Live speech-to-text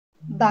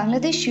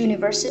Bangladesh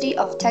University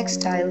of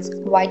Textiles,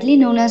 widely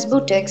known as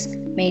BUTEX,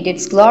 made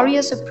its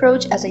glorious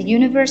approach as a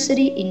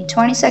university in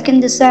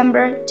 22nd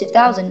December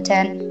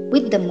 2010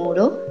 with the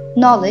motto,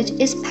 "Knowledge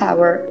is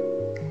Power."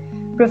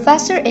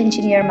 Professor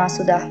Engineer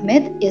Masood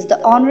Ahmed is the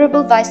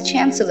Honorable Vice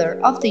Chancellor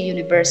of the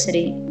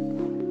university.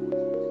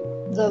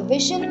 The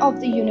vision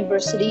of the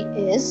university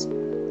is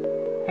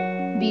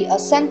be a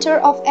center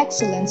of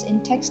excellence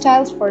in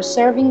textiles for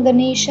serving the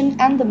nation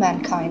and the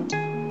mankind.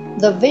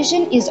 The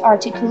vision is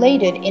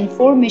articulated in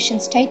 4 mission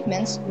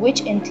statements,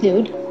 which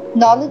include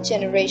knowledge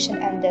generation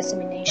and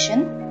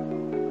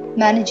dissemination,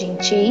 managing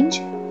change,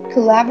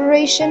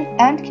 collaboration,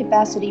 and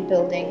capacity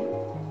building.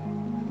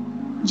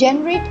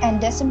 Generate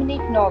and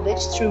disseminate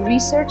knowledge through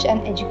research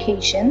and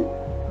education.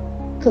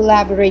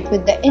 Collaborate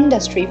with the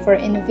industry for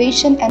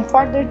innovation and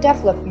further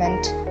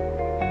development.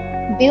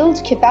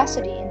 Build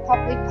capacity in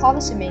public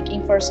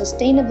policymaking for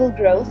sustainable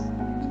growth.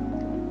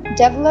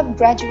 Develop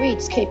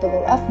graduates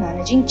capable of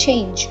managing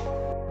change.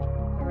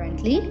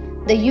 Currently,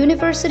 the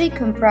university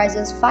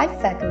comprises 5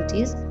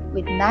 faculties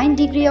with 9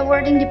 degree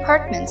awarding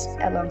departments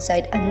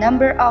alongside a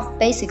number of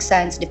basic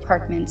science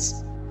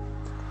departments.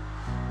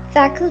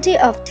 Faculty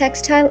of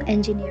Textile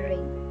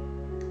Engineering.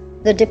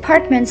 The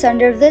departments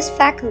under this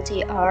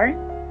faculty are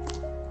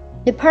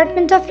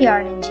Department of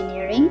Yarn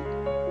Engineering,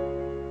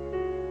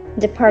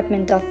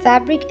 Department of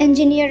Fabric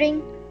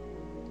Engineering,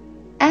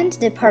 and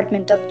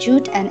Department of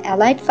Jute and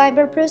Allied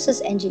Fiber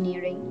Process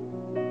Engineering.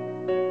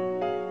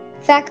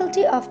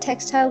 Faculty of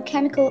Textile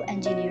Chemical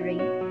Engineering.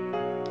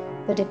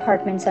 The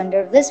departments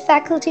under this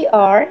faculty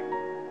are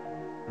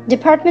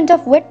Department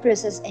of Wet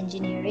Process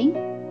Engineering,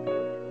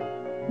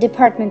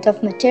 Department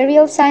of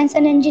Material Science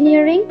and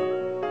Engineering,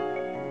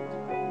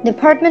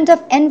 Department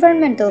of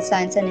Environmental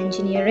Science and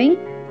Engineering,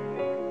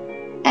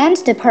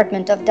 and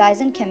Department of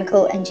Dyes and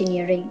Chemical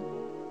Engineering.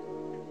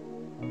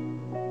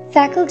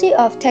 Faculty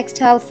of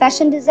Textile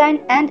Fashion Design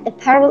and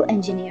Apparel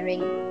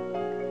Engineering.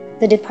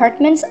 The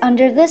departments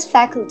under this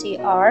faculty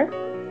are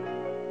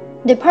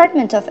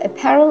Department of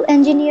Apparel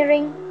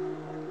Engineering,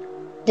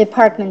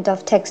 Department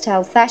of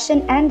Textile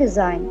Fashion and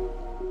Design,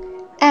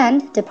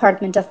 and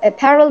Department of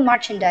Apparel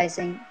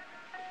Merchandising.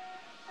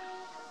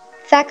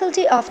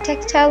 Faculty of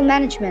Textile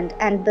Management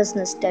and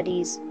Business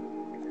Studies.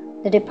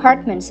 The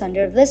departments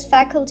under this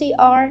faculty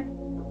are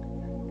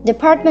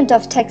Department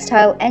of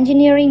Textile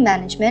Engineering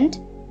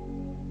Management,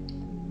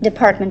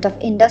 Department of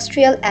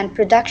Industrial and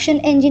Production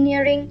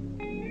Engineering,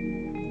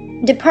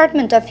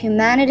 Department of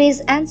Humanities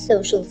and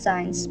Social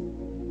Science.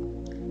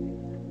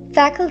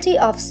 Faculty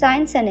of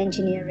Science and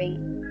Engineering.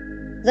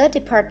 The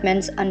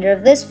departments under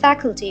this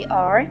faculty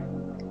are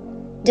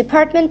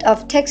Department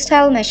of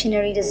Textile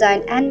Machinery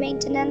Design and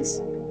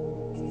Maintenance,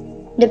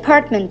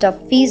 Department of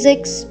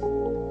Physics,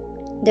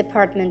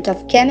 Department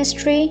of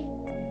Chemistry,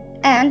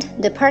 and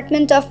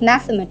Department of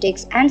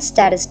Mathematics and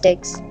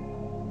Statistics.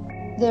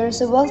 There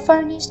is a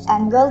well-furnished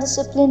and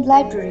well-disciplined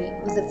library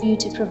with a view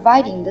to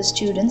providing the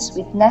students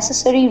with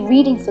necessary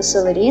reading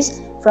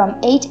facilities from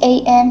 8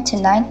 a.m. to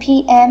 9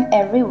 p.m.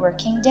 every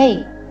working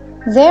day.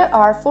 There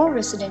are 4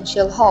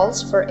 residential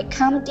halls for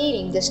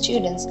accommodating the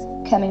students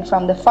coming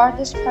from the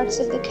farthest parts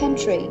of the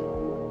country.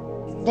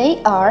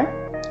 They are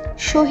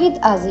Shohid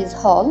Aziz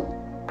Hall,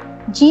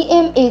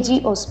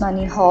 GMAG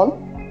Osmani Hall,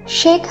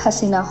 Sheikh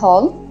Hasina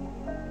Hall,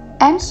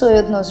 and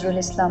Soyed Nazrul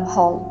Islam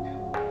Hall.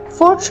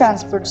 4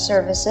 transport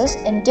services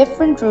in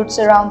different routes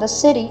around the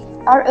city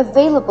are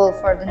available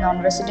for the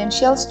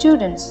non-residential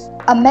students.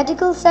 A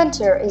medical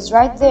center is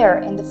right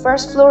there in the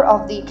first floor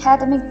of the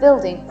academic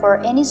building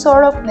for any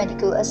sort of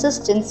medical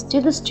assistance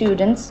to the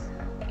students,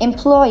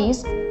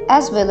 employees,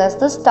 as well as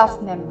the staff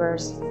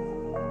members.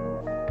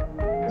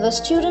 The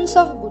students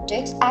of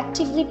BUTEX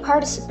actively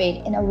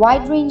participate in a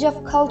wide range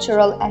of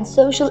cultural and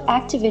social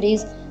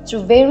activities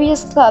through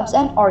various clubs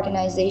and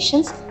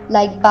organizations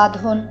like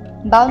Badhon,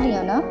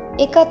 Bauliana,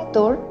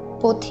 Ekattor,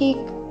 Pothik,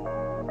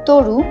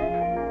 Toru,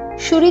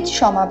 Shurit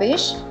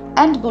Shomabesh,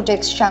 and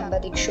BUTEX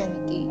Shangbadik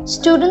Shomiti.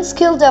 Student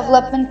skill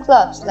development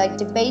clubs like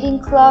Debating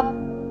Club,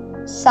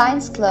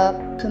 Science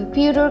Club,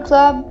 Computer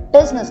Club,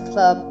 Business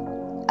Club,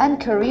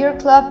 and Career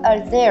Club are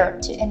there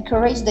to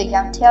encourage the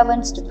young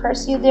talents to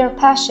pursue their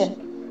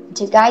passion,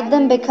 to guide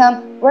them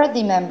become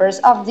worthy members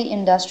of the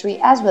industry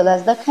as well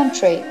as the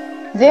country.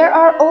 There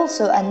are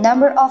also a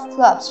number of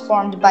clubs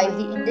formed by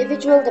the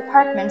individual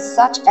departments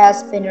such as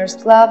Spinners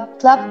Club,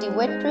 Club de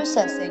Wet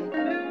Processing,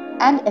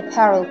 and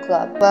Apparel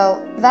Club.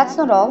 Well, that's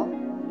not all.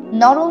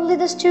 Not only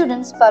the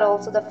students but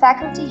also the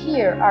faculty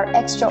here are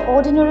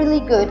extraordinarily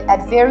good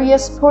at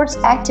various sports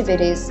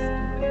activities.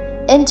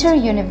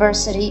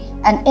 Inter-university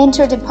and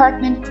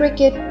inter-department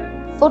cricket,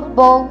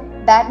 football,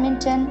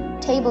 badminton,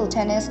 table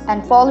tennis,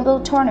 and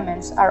volleyball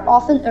tournaments are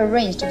often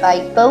arranged by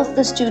both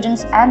the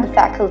students and the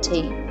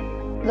faculty.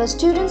 The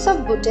students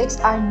of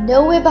BUTEX are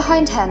no way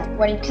behindhand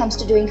when it comes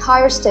to doing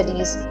higher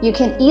studies. You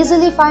can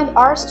easily find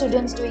our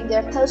students doing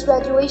their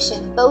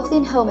post-graduation both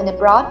in home and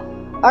abroad,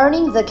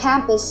 earning the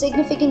campus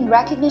significant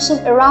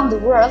recognition around the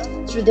world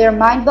through their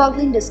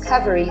mind-boggling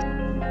discoveries.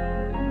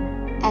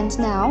 And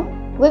now,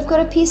 we've got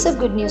a piece of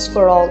good news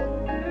for all.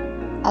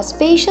 A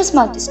spacious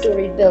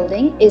multi-storied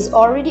building is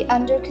already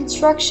under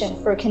construction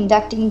for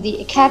conducting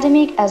the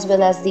academic as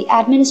well as the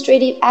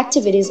administrative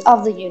activities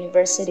of the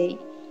university.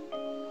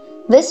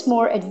 This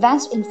more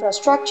advanced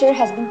infrastructure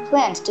has been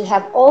planned to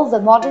have all the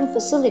modern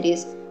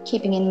facilities,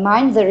 keeping in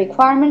mind the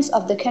requirements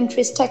of the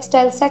country's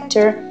textile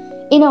sector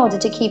in order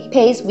to keep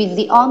pace with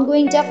the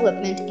ongoing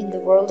development in the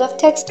world of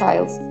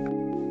textiles.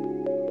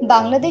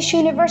 Bangladesh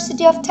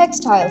University of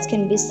Textiles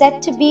can be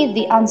said to be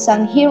the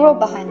unsung hero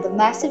behind the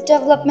massive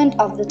development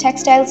of the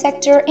textile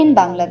sector in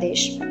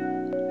Bangladesh.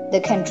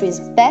 The country's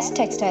best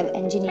textile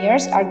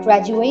engineers are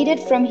graduated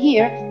from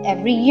here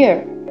every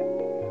year.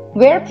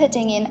 We're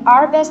putting in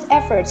our best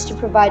efforts to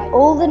provide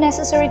all the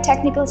necessary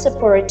technical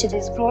support to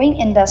this growing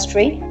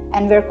industry,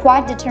 and we're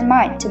quite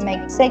determined to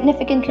make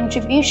significant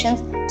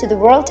contributions to the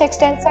world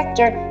textile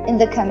sector in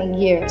the coming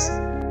years.